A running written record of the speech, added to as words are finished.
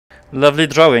Lovely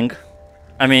drawing.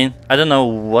 I mean, I don't know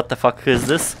what the fuck is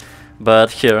this,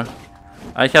 but here.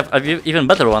 I have an even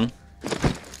better one.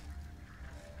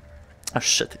 Oh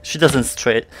shit, she doesn't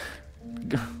straight.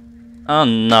 Oh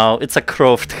no, it's a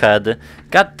Croft head.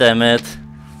 God damn it.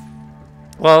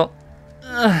 Well...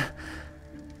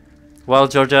 well,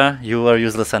 Georgia, you were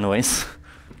useless anyways.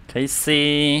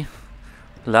 Casey...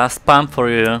 last pump for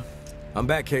you. I'm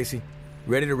back, Casey.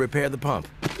 Ready to repair the pump.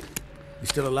 You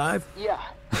still alive? Yeah,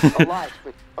 alive,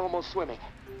 but almost swimming.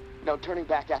 No turning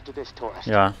back after this, tourist.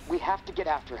 Yeah. We have to get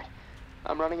after it.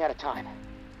 I'm running out of time.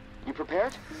 You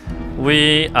prepared?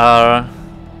 We are...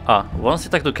 ah, once you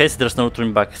talk to Casey, there's no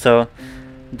turning back, so...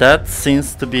 that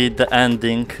seems to be the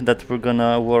ending that we're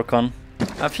gonna work on.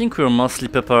 I think we're mostly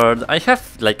prepared. I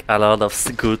have like a lot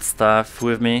of good stuff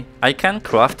with me. I can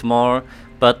craft more,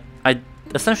 but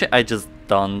essentially I just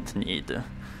don't need.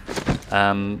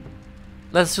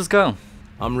 Let's just go.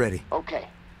 I'm ready. Okay.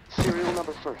 Serial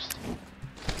number first.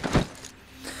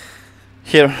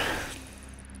 Here.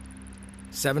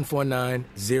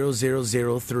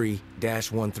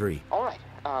 749-0003-13. Alright,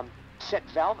 set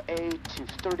valve A to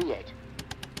 38.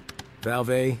 Valve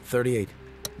A, 38.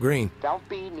 Green. Valve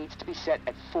B needs to be set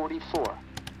at 44.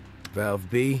 Valve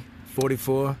B,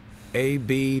 44. A,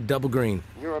 B, double green.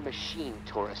 You're a machine,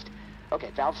 tourist.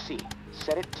 Okay, valve C.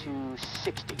 Set it to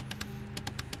 60.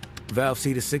 Valve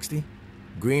C to 60.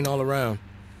 Green all around.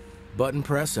 Button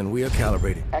press and we are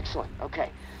calibrated. Excellent, okay.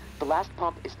 The last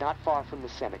pump is not far from the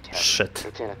cemetery. Shit.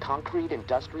 It's in a concrete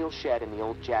industrial shed in the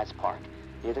old jazz park,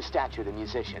 near the statue of the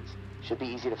musicians. Should be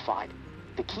easy to find.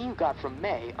 The key you got from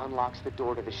May unlocks the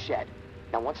door to the shed.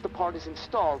 Now once the part is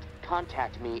installed,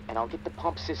 contact me and I'll get the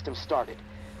pump system started.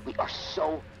 We are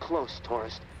so close,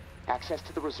 tourist. Access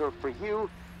to the reserve for you,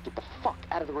 get the fuck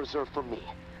out of the reserve for me.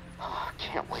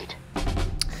 Can't wait.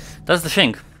 That's the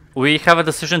thing. We have a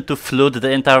decision to flood the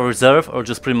entire reserve or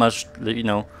just pretty much, you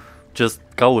know, just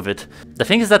go with it. The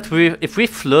thing is that if we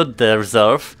flood the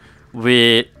reserve,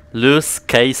 we lose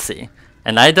Casey.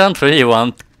 And I don't really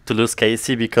want to lose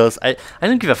Casey because I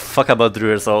don't give a fuck about the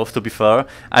resolve, to be fair.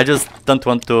 I just don't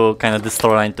want to kind of the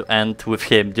storyline to end with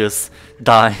him just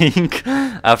dying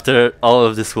after all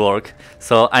of this work.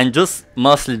 So I'm just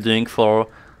mostly doing for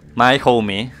my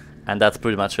homie, and that's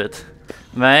pretty much it.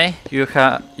 May, you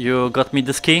got me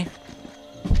this key?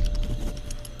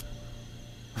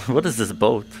 What is this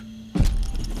boat?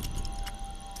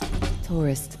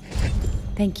 Tourist,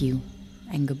 thank you,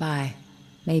 and goodbye.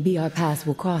 Maybe our paths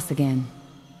will cross again.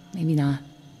 Maybe not.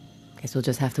 Guess we'll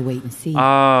just have to wait and see.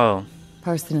 Oh.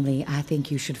 Personally, I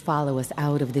think you should follow us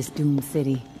out of this doomed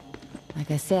city.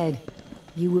 Like I said,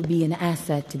 you would be an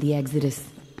asset to the Exodus.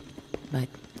 But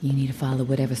you need to follow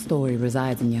whatever story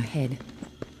resides in your head.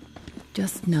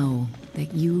 Just know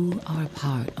that you are a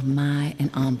part of my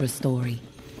and Ambra's story,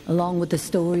 along with the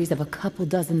stories of a couple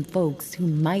dozen folks who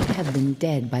might have been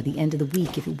dead by the end of the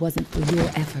week if it wasn't for your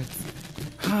efforts.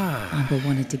 Ambra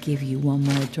wanted to give you one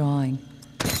more drawing.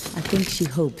 I think she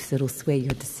hopes it'll sway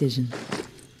your decision.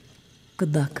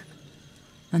 Good luck.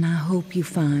 And I hope you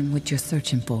find what you're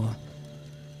searching for.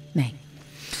 May.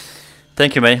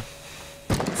 Thank you, May.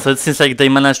 So it seems like they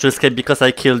managed to escape because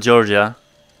I killed Georgia.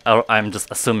 Or I'm just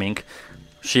assuming.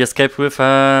 She escaped with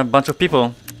a bunch of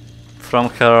people from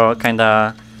her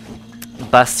kinda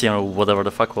bastion or whatever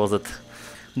the fuck was it.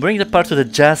 Bring the part to the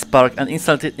jazz park and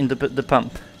install it in the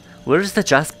pump. Where is the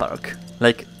jazz park?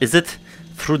 Like, is it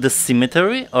through the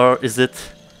cemetery or is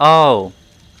it... Oh,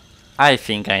 I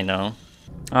think I know.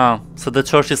 Oh, so the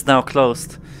church is now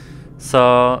closed.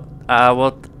 So,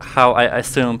 how I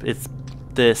assumed it's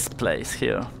this place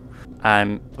here.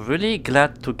 I'm really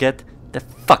glad to get the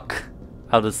fuck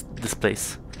out of this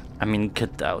place. I mean,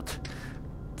 get out.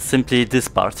 Simply this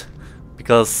part.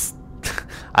 Because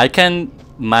I can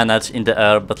manage in the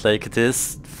air, but like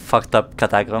this fucked up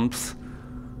catacombs,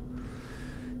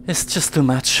 it's just too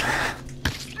much.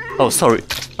 Oh, sorry.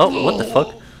 Oh, what the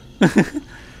fuck?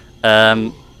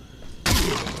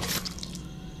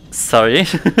 Sorry.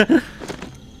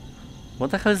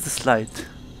 What the hell is this light?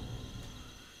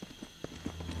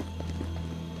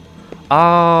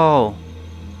 Oh,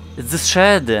 it's this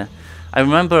shed. I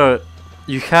remember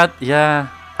you had, yeah,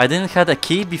 I didn't have a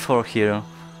key before here.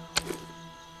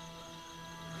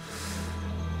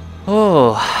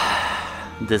 Oh,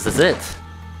 this is it.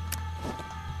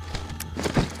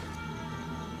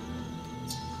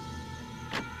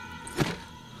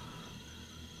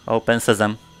 Open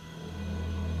sesame.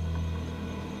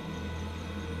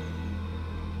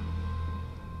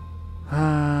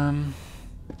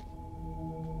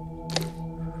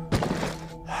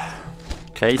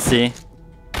 Casey.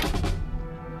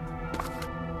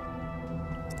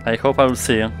 I hope I will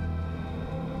see you.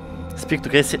 Speak to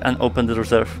Casey and open the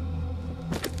reserve.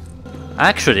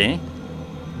 Actually,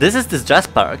 this is this jazz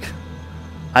park.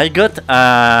 I got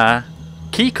a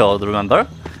key code, remember?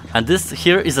 And this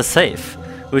here is a safe,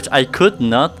 which I could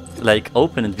not like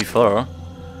open it before.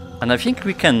 And I think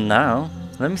we can now.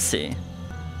 Let me see.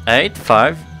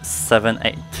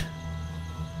 8578.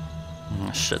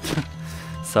 Shit.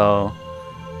 So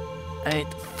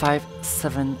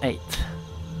 8578.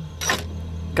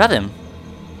 Got him.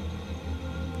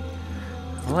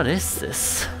 What is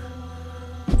this?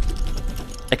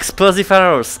 Explosive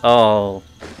arrows. Oh.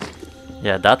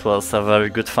 Yeah, that was a very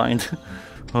good find.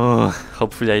 Oh,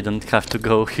 hopefully I don't have to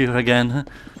go here again.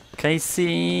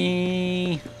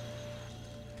 Casey!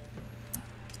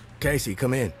 Casey,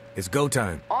 come in. It's go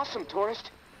time. Awesome,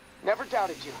 tourist. Never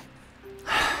doubted you.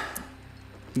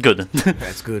 Good.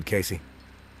 That's good, Casey.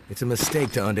 It's a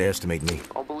mistake to underestimate me.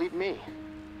 Oh, believe me.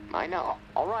 I know.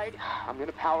 All right, I'm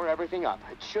gonna power everything up.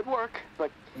 It should work,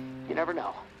 but you never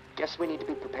know. Guess we need to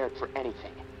be prepared for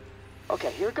anything.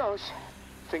 Okay, here goes.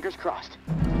 Fingers crossed.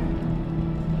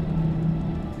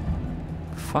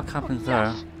 Fuck happened there?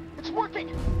 Yes, it's working!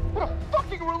 What a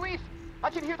fucking relief! I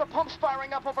can hear the pumps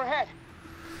firing up overhead.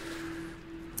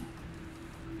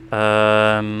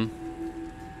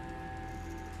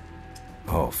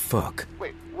 Oh, fuck.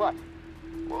 Wait, what?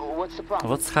 What's the problem?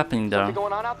 What's happening there? Something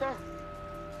going on out there?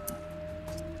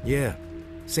 Yeah.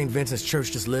 St. Vincent's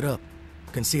Church just lit up.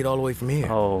 Can see it all the way from here.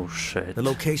 Oh shit. The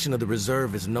location of the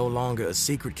reserve is no longer a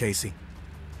secret, Casey.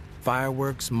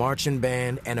 Fireworks, marching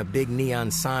band, and a big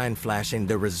neon sign flashing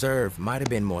the reserve might have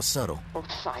been more subtle.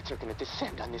 Both sides are gonna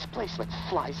descend on this place like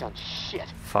flies on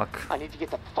shit. Fuck. I need to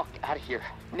get the fuck out of here.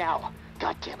 Now.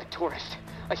 God damn it, tourist.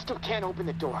 I still can't open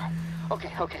the door.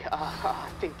 Okay,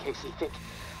 think, Casey, think.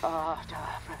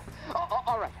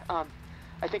 Alright,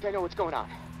 I think I know what's going on.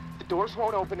 The doors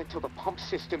won't open until the pump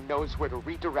system knows where to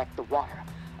redirect the water.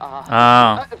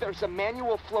 There's a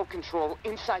manual flow control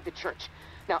inside the church.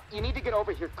 Now, you need to get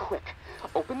over here quick.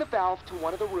 Open the valve to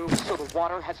one of the rooms so the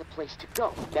water has a place to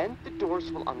go. Then the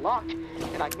doors will unlock,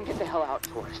 and I can get the hell out,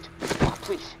 tourist. Oh,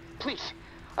 please, please.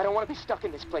 I don't want to be stuck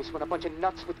in this place when a bunch of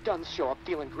nuts with guns show up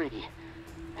feeling greedy.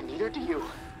 And neither do you.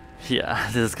 Yeah,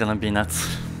 this is gonna be nuts.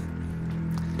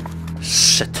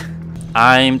 Shit.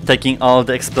 I'm taking all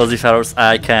the explosive arrows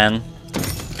I can.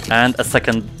 And a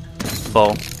second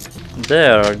bow.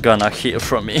 They're gonna hear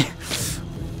from me.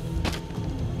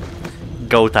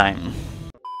 Go time.